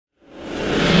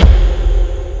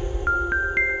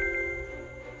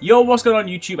Yo, what's going on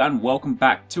YouTube, and welcome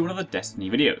back to another Destiny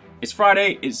video. It's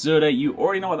Friday, it's Xur Day, you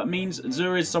already know what that means.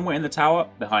 Xur is somewhere in the tower,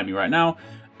 behind me right now,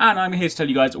 and I'm here to tell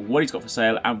you guys what he's got for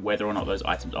sale and whether or not those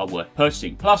items are worth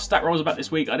purchasing. Plus, stat rolls are back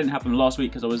this week. I didn't have them last week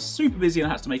because I was super busy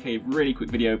and I had to make a really quick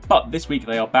video, but this week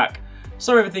they are back,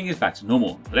 so everything is back to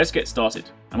normal. Let's get started.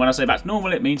 And when I say back to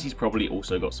normal, it means he's probably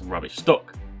also got some rubbish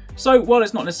stock. So, while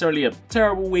it's not necessarily a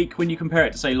terrible week, when you compare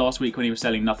it to, say, last week when he was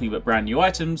selling nothing but brand new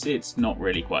items, it's not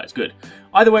really quite as good.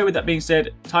 Either way, with that being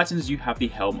said, Titans, you have the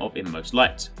Helm of Innermost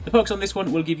Light. The perks on this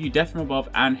one will give you Death from Above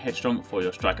and Headstrong for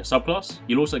your Striker subclass.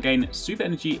 You'll also gain Super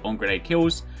Energy on grenade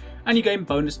kills, and you gain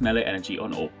bonus melee energy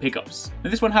on all pickups. Now,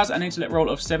 this one has an intellect roll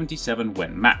of 77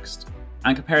 when maxed.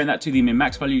 And comparing that to the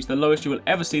min-max values, the lowest you will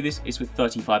ever see this is with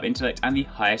 35 intellect and the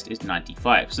highest is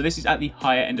 95. So this is at the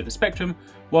higher end of the spectrum,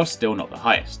 while still not the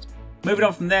highest. Moving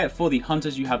on from there, for the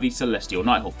Hunters you have the Celestial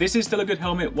Nighthawk. This is still a good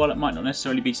helmet. While it might not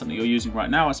necessarily be something you're using right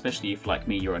now, especially if, like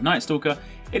me, you're a Night Stalker,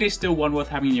 it is still one worth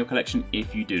having in your collection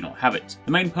if you do not have it.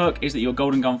 The main perk is that your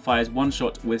Golden Gun fires one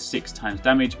shot with 6 times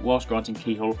damage whilst granting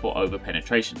Keyhole for over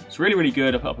penetration. It's really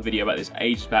good. I put up a video about this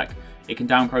ages back. It can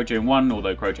down Crocho in 1,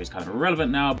 although Crocho is kind of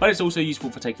irrelevant now, but it's also useful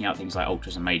for taking out things like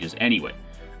Ultras and Majors anyway.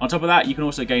 On top of that, you can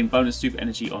also gain bonus super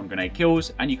energy on grenade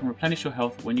kills, and you can replenish your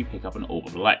health when you pick up an Orb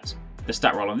of Light. The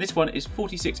stat roll on this one is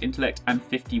 46 intellect and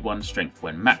 51 strength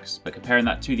when max, but comparing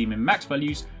that to the min-max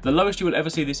values, the lowest you will ever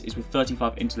see this is with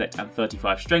 35 intellect and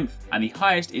 35 strength, and the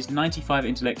highest is 95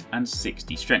 intellect and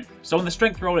 60 strength. So on the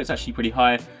strength roll it's actually pretty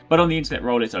high, but on the intellect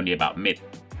roll it's only about mid.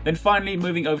 Then finally,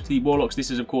 moving over to the Warlocks, this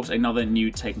is of course another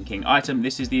new Taken King item.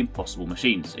 This is the Impossible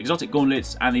Machines. Exotic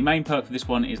Gauntlets, and the main perk for this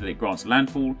one is that it grants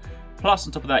landfall. Plus,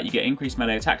 on top of that, you get increased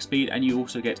melee attack speed, and you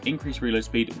also get increased reload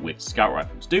speed with scout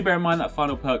rifles. Do bear in mind that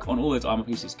final perk on all those armor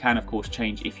pieces can of course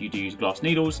change if you do use glass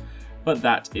needles, but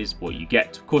that is what you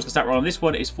get. Of course, the stat roll on this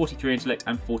one is 43 intellect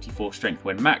and 44 strength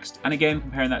when maxed, and again,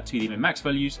 comparing that to the min-max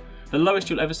values, the lowest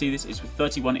you'll ever see this is with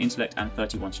 31 intellect and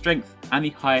 31 strength, and the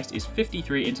highest is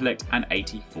 53 intellect and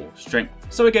 84 strength.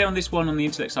 So again, on this one, on the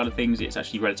intellect side of things, it's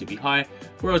actually relatively high,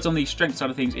 whereas on the strength side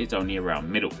of things, it's only around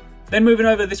middle. Then moving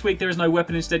over, this week there is no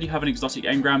weapon, instead you have an exotic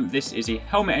engram. This is a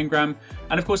helmet engram,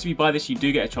 and of course if you buy this you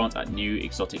do get a chance at new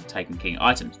exotic Taken King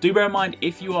items. Do bear in mind,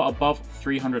 if you are above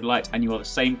 300 light and you are the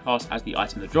same class as the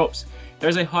item that drops, there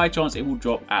is a high chance it will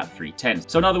drop at 310.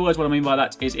 So in other words, what I mean by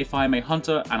that is if I am a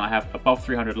hunter and I have above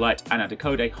 300 light and I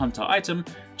decode a hunter item,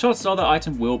 chances are that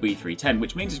item will be 310,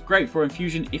 which means it's great for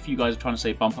infusion. If you guys are trying to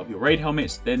say bump up your raid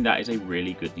helmets, then that is a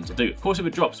really good thing to do. Of course, if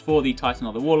it drops for the Titan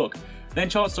or the Warlock, then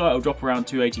chances are it'll drop around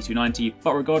 280, 290,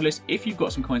 but regardless, if you've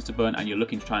got some coins to burn and you're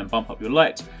looking to try and bump up your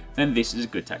light, then this is a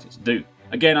good tactic to do.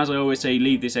 Again, as I always say,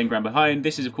 leave this engram behind.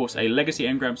 This is of course a legacy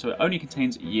engram, so it only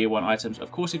contains year 1 items. Of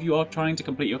course, if you are trying to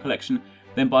complete your collection,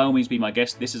 then by all means be my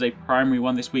guest. This is a primary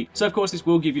one this week, so of course this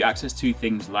will give you access to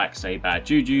things like, say, Bad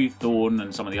Juju, Thorn,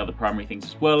 and some of the other primary things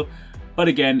as well. But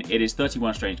again, it is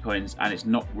 31 strange coins, and it's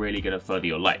not really going to further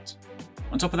your light.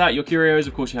 On top of that, your curios,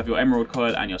 of course, you have your Emerald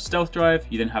Coil and your Stealth Drive.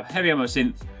 You then have Heavy Ammo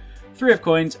Synth, 3 of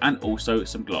coins, and also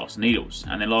some glass needles.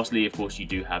 And then lastly, of course, you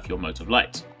do have your Mote of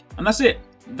Light. And that's it.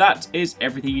 That is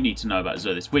everything you need to know about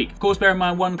Xur this week. Of course, bear in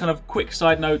mind one kind of quick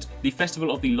side note, the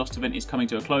Festival of the Lost event is coming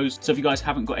to a close, so if you guys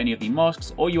haven't got any of the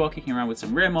masks, or you are kicking around with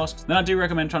some rare masks, then I do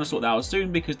recommend trying to sort that out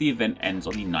soon because the event ends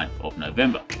on the 9th of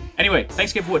November. Anyway,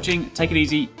 thanks again for watching, take it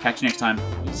easy, catch you next time,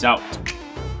 peace out.